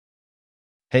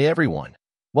Hey everyone,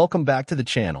 welcome back to the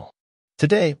channel.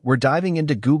 Today, we're diving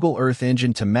into Google Earth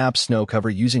Engine to map snow cover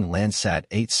using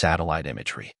Landsat-8 satellite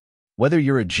imagery. Whether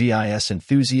you're a GIS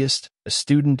enthusiast, a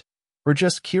student, or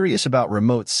just curious about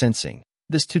remote sensing,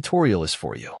 this tutorial is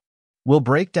for you. We'll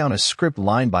break down a script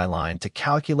line by line to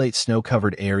calculate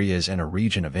snow-covered areas in a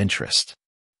region of interest.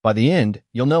 By the end,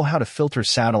 you'll know how to filter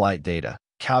satellite data,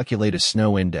 calculate a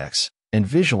snow index, and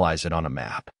visualize it on a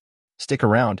map. Stick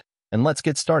around, and let's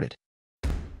get started.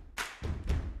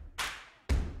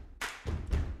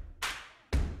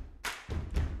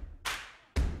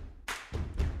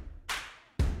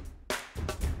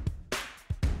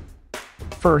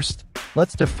 First,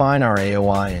 let's define our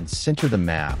AOI and center the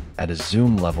map at a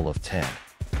zoom level of 10.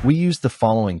 We use the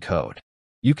following code.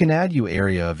 You can add your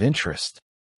area of interest.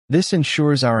 This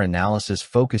ensures our analysis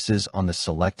focuses on the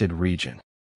selected region.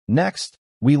 Next,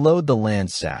 we load the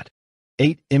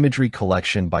Landsat-8 imagery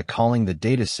collection by calling the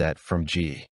dataset from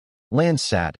G.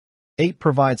 Landsat-8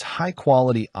 provides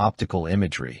high-quality optical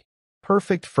imagery,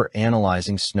 perfect for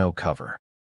analyzing snow cover.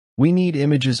 We need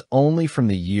images only from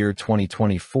the year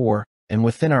 2024 and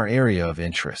within our area of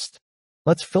interest.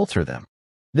 Let's filter them.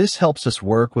 This helps us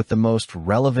work with the most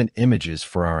relevant images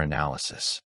for our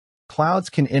analysis. Clouds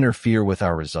can interfere with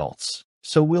our results,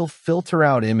 so we'll filter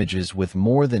out images with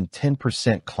more than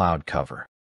 10% cloud cover.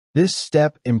 This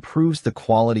step improves the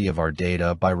quality of our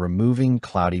data by removing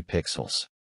cloudy pixels.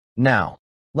 Now,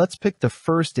 let's pick the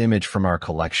first image from our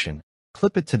collection,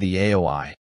 clip it to the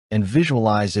AOI, and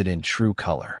visualize it in true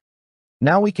color.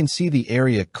 Now we can see the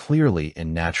area clearly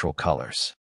in natural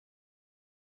colors.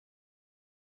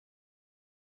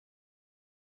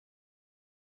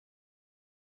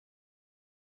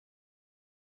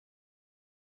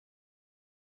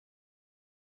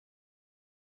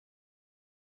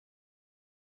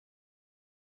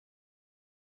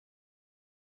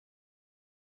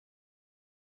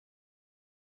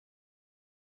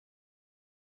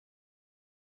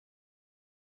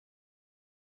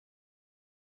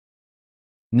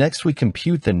 Next, we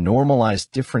compute the Normalized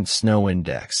Difference Snow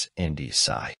Index,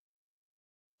 NDSI.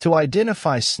 To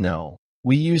identify snow,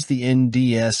 we use the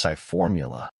NDSI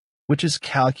formula, which is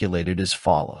calculated as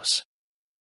follows.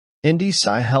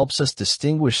 NDSI helps us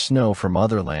distinguish snow from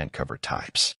other land cover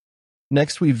types.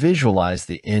 Next, we visualize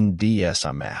the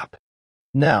NDSI map.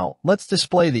 Now, let's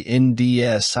display the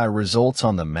NDSI results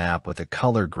on the map with a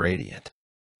color gradient.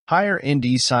 Higher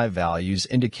NDSI values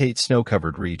indicate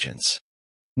snow-covered regions.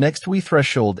 Next, we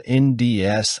threshold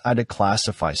NDSI to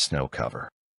classify snow cover.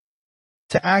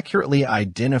 To accurately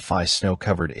identify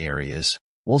snow-covered areas,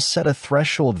 we'll set a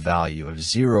threshold value of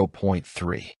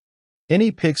 0.3.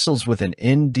 Any pixels with an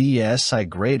NDSI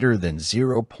greater than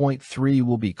 0.3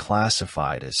 will be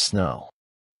classified as snow.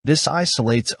 This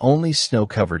isolates only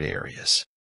snow-covered areas.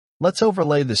 Let's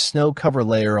overlay the snow cover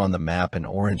layer on the map in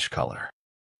orange color.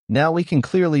 Now we can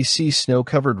clearly see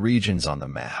snow-covered regions on the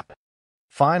map.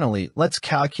 Finally, let's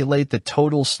calculate the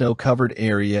total snow-covered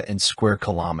area in square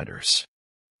kilometers.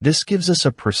 This gives us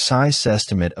a precise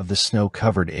estimate of the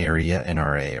snow-covered area in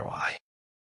our AOI.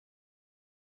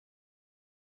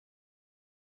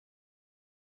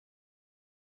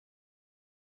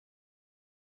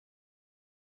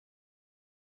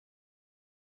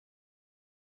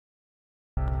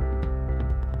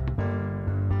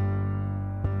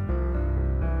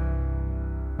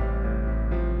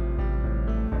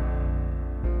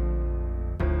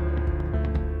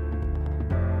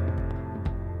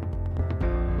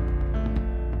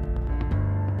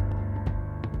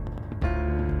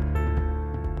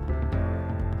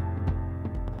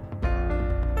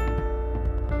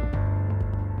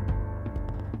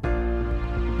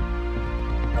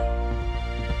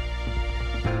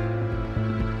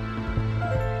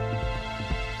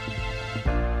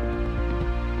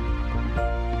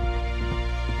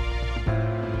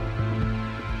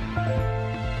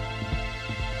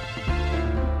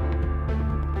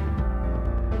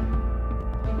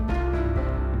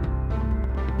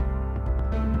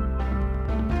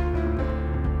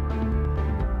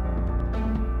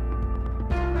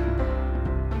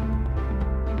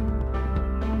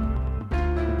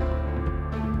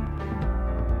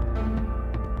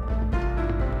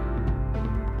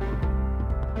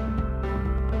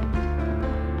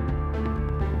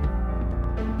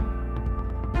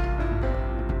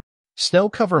 Snow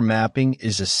cover mapping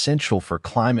is essential for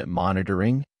climate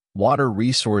monitoring, water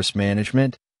resource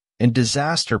management, and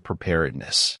disaster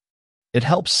preparedness. It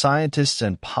helps scientists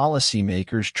and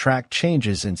policymakers track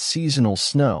changes in seasonal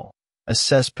snow,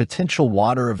 assess potential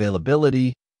water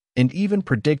availability, and even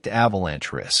predict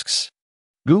avalanche risks.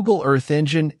 Google Earth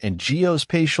Engine and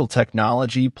geospatial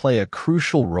technology play a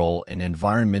crucial role in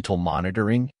environmental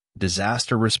monitoring,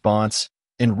 disaster response,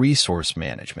 and resource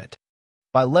management.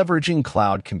 By leveraging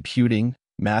cloud computing,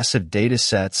 massive data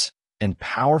sets, and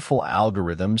powerful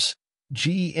algorithms,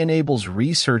 GE enables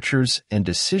researchers and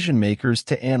decision-makers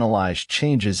to analyze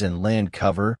changes in land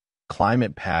cover,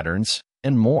 climate patterns,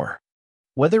 and more.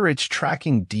 Whether it's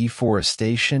tracking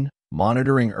deforestation,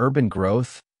 monitoring urban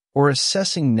growth, or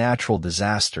assessing natural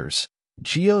disasters,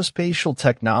 geospatial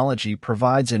technology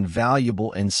provides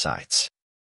invaluable insights.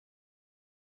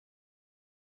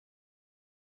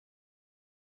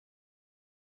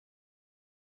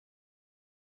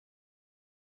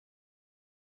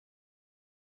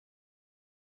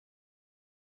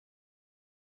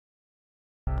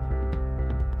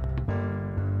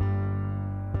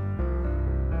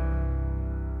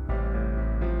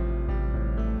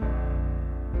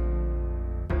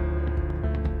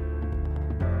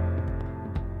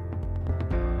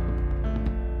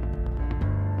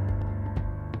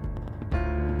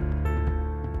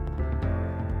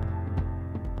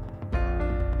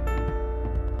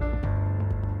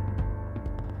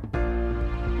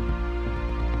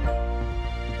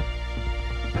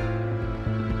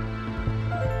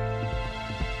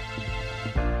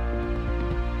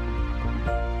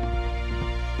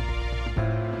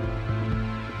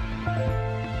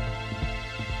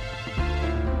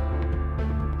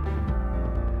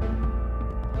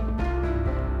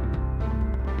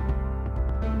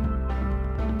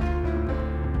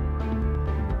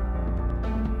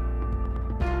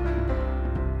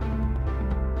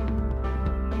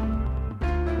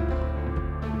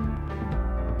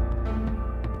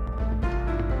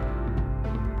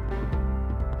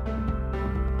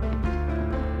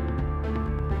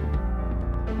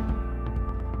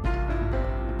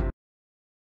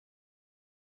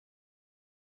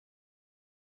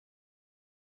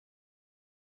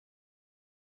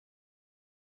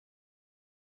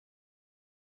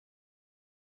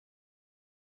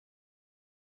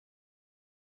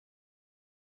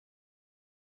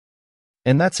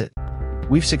 And that's it.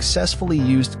 We've successfully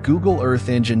used Google Earth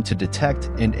Engine to detect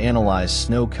and analyze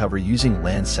snow cover using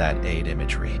Landsat-8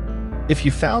 imagery. If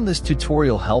you found this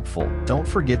tutorial helpful, don't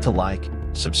forget to like,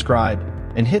 subscribe,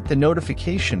 and hit the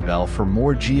notification bell for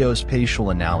more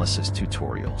geospatial analysis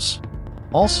tutorials.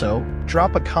 Also,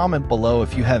 drop a comment below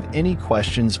if you have any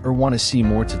questions or want to see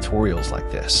more tutorials like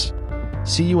this.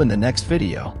 See you in the next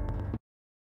video.